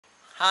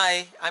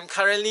Hi, I'm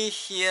currently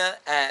here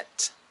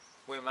at...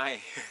 Where am I?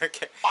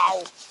 Okay.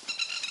 Wow!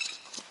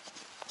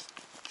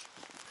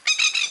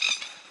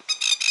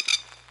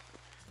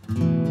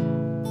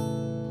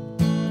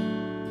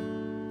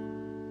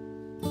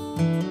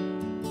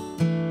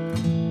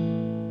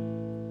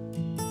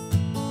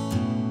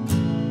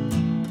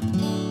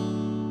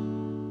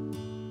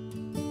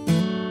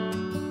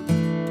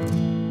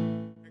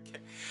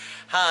 Okay.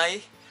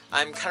 Hi,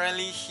 I'm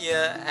currently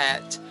here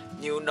at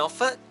New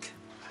Norfolk.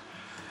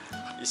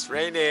 It's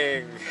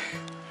raining.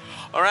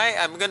 Alright,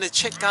 I'm gonna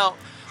check out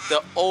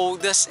the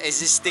oldest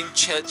existing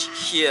church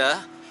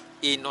here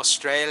in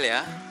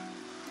Australia.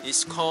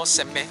 It's called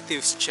St.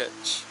 Matthew's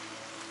Church.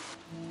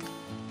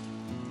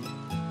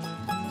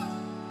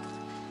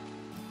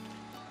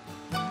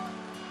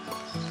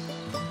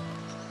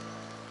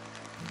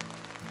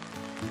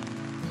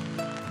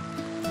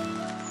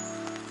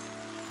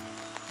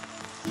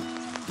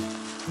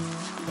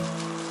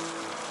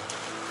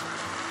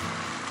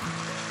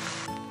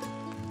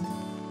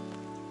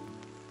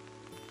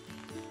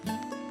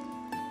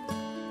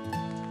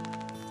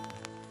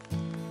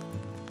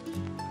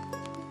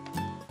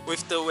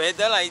 With the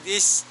weather like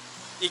this,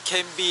 it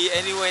can be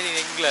anywhere in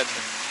England.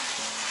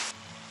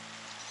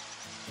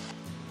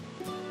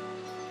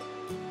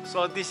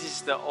 So this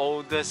is the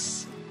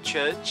oldest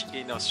church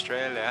in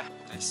Australia.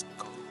 Let's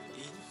go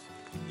in.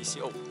 Is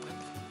it open?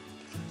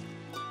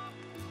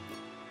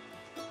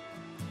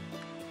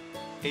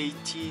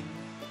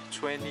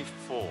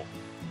 1824.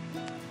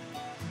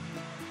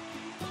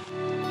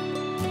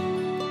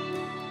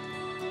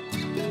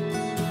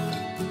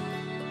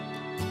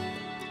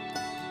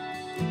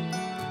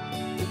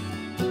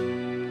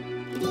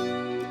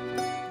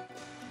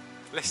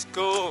 Let's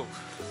go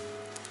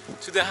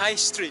to the high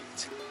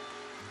street.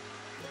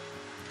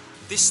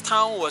 This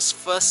town was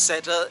first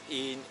settled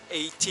in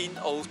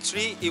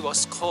 1803. It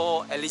was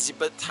called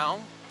Elizabeth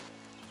Town.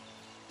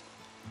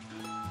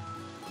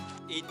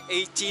 In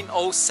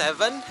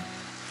 1807,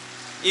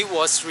 it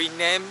was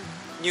renamed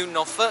New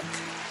Norfolk,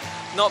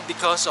 not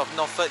because of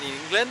Norfolk in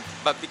England,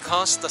 but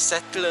because the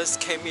settlers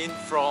came in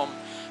from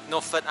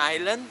Norfolk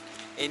Island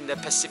in the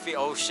Pacific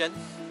Ocean.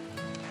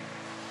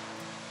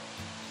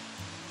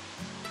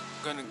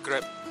 I'm gonna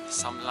grab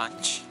some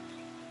lunch,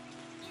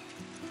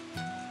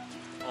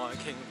 or I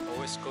can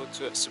always go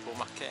to a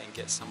supermarket and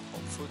get some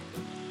hot food.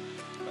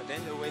 But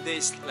then the weather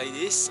is like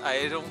this,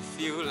 I don't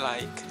feel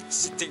like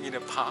sitting in a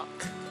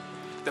park.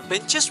 The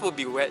benches will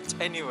be wet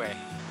anyway.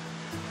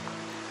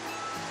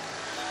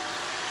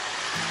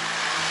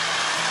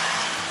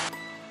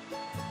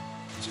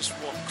 Just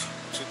walk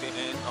to the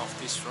end of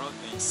this road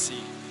and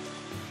see.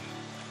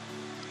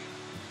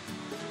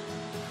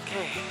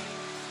 Okay.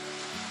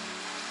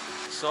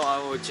 So I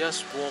will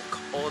just walk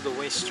all the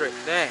way straight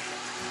there,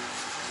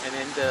 and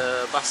then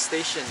the bus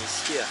station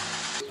is here.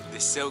 They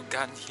sell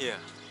gun here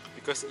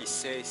because it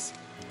says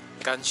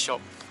gun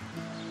shop.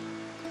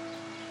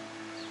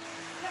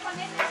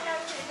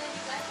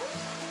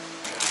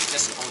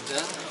 Just order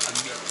a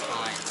meat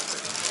pie.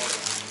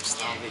 I'm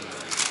starving.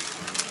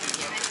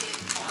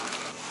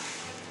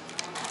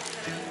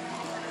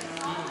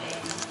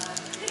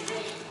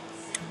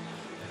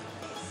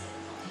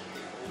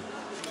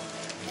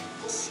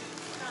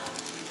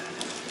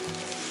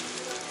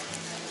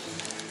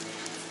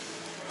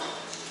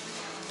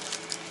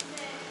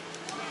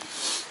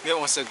 That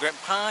was a grab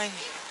pie,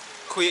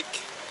 quick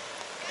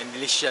and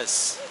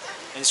delicious,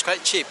 and it's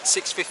quite cheap,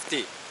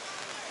 $6.50.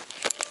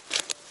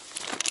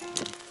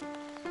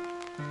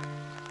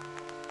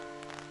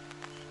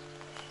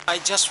 I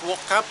just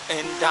woke up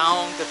and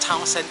down the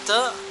town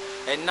center,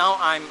 and now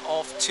I'm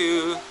off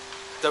to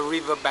the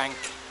river bank.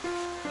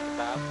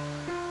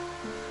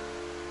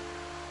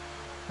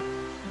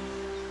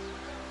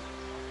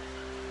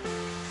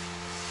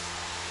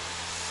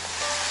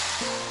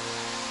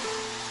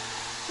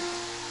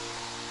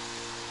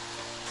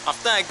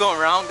 After I go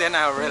around, then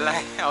I'll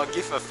realize, I'll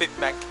give a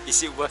feedback,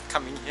 is it worth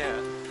coming here?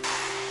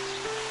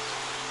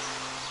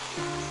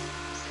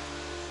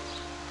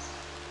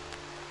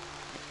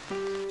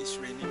 It's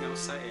raining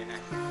outside and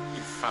I'm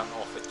in front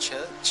of a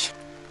church.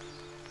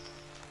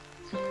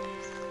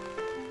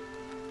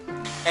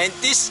 And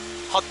this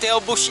Hotel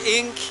Bush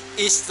Inn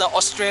is the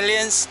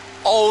Australian's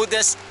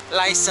oldest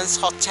licensed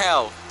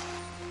hotel.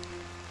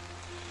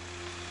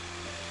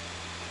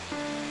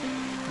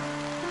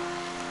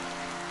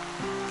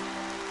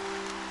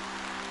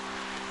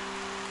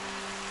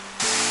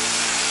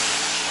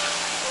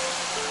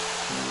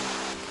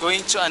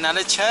 Going to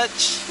another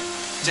church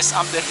just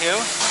up the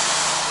hill.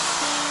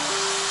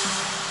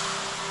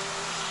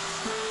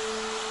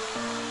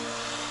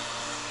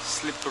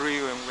 Slippery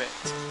and wet.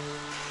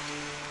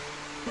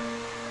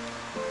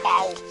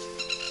 Wow!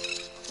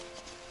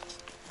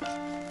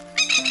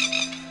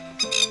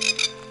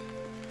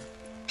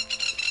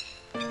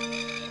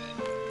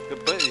 The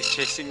bird is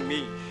chasing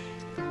me.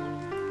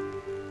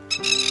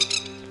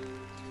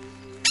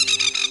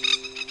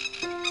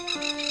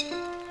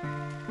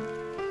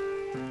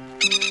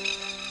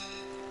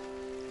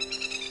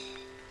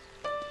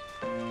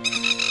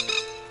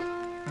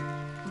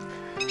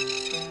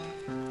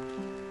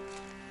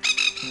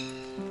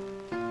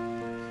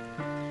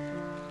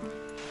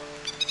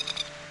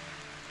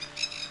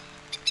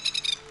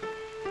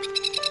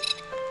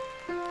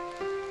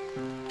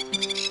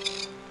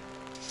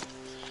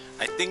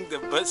 I think the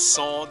bird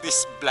saw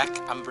this black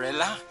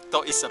umbrella,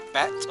 thought it's a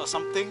bat or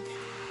something.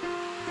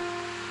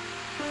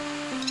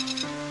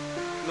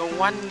 No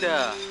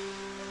wonder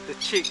the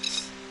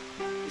chicks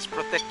is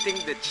protecting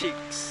the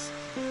chicks.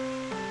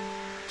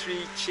 3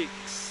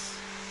 chicks.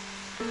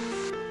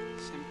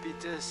 St.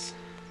 Peter's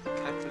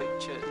Catholic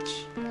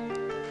Church.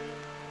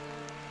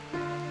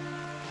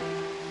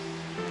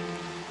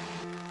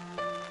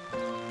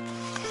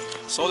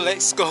 So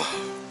let's go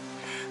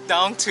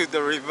down to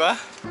the river.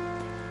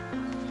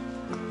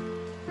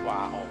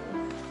 Wow.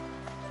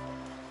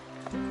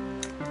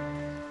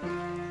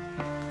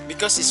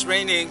 Because it's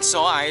raining,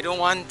 so I don't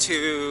want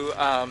to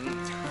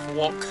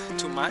walk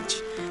too much.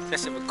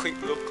 Let's have a quick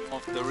look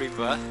of the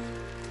river.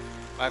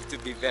 I have to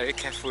be very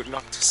careful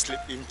not to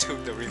slip into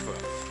the river.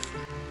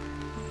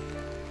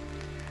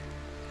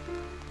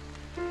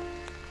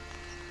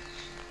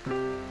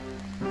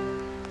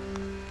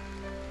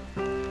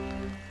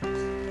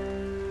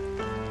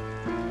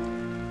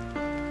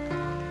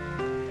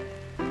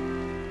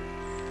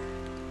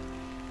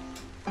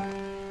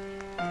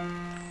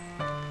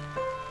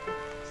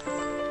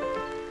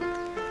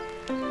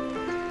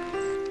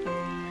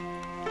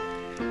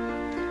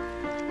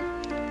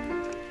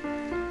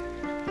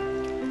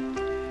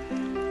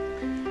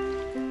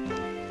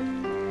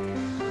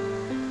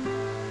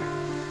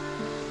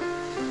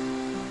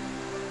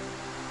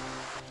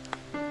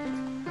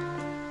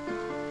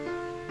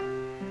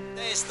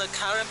 Is the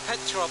current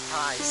petrol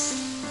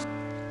price.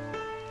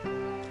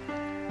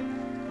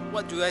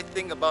 What do I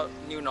think about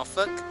New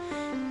Norfolk?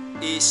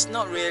 It's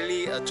not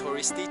really a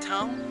touristy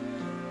town.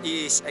 It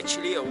is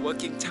actually a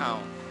working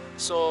town.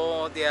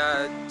 So there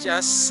are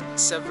just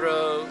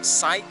several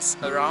sites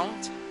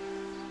around,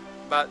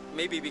 but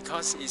maybe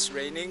because it's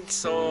raining,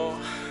 so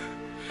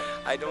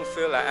I don't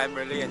feel like I'm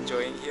really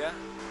enjoying here.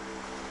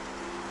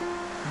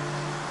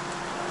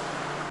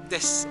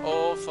 That's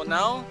all for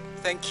now.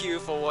 Thank you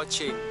for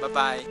watching. Bye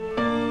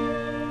bye.